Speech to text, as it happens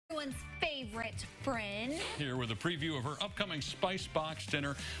Everyone's favorite friend. Here with a preview of her upcoming Spice Box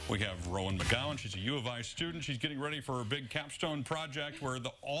dinner, we have Rowan McGowan. She's a U of I student. She's getting ready for her big capstone project where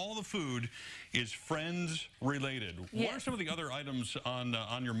all the food is Friends related. Yes. What are some of the other items on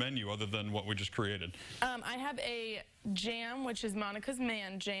your menu other than what we just created? I have a jam, which is Monica's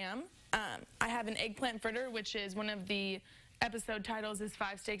Man Jam. I have an eggplant fritter, which is one of the episode titles is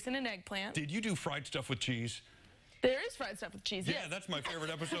 5 steaks and an eggplant. Did you do fried stuff with cheese? There is fried stuff with cheese, Yeah, yes. that's my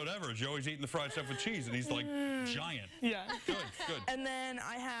favorite episode ever. Joey's eating the fried stuff with cheese, and he's like giant. Yeah. Good, good. And then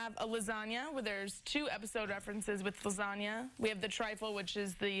I have a lasagna where there's 2 episode references with lasagna. We have the Triffle, which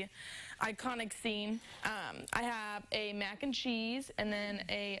is the iconic scene. I have a mac and cheese and then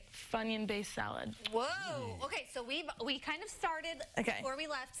a Funyun-based salad. Whoa. Okay, so we kind of started before we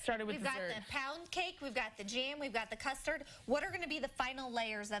left. Started with We've dessert. got the pound cake, we've got the jam, we've got the custard. What are going to be the final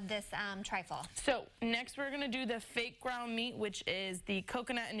layers of this trifle? So next we're going to do the fake ground meat, which is the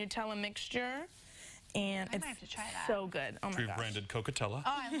coconut and Nutella mixture. And I it's might have to try that. so good. Oh my We've gosh. branded Coca-Cola. Oh,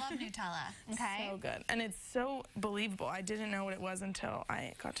 I love Nutella. Okay. So good. And it's so believable. I didn't know what it was until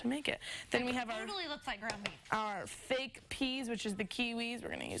I got to make it. Then we have Totally looks like ground beef. our fake peas, which is the kiwis. We're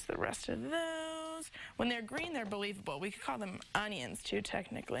going to use the rest of those. When they're green, they're believable. We could call them onions, too,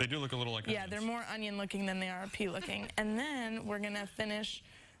 technically. They do look a little like Yeah, onions. they're more onion-looking than they are pea-looking. And then we're going to finish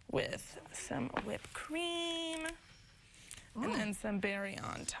with some whipped cream. And then some berry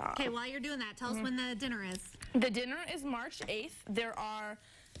on top. Okay, while you're doing that, tell us when the dinner is. The dinner is March 8th. There are,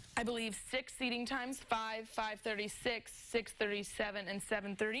 I believe, 6 seating times, 5, 5:30, 6:37, and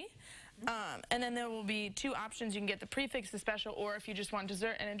 7:30. And then there will be 2 options. You can get the prefix, the special, or if you just want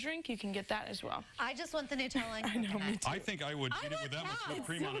dessert and a drink, you can get that as well. I just want the Nutella and I know, me too. I think I would eat it with that much whipped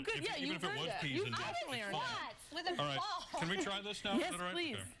cream on it, good. Yeah, even if it was peas You and definitely it's are. fine. With a All right, ball. can we try this now? Yes, Is that all right?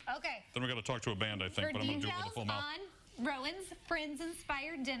 please. Okay. Okay. Then we got to talk to a band, I think, For but I'm going to do it with a details full mouth. on Rowan's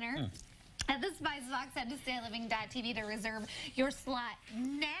Friends-inspired dinner at the Spice Box, head to ciLiving.tv to reserve your slot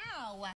now.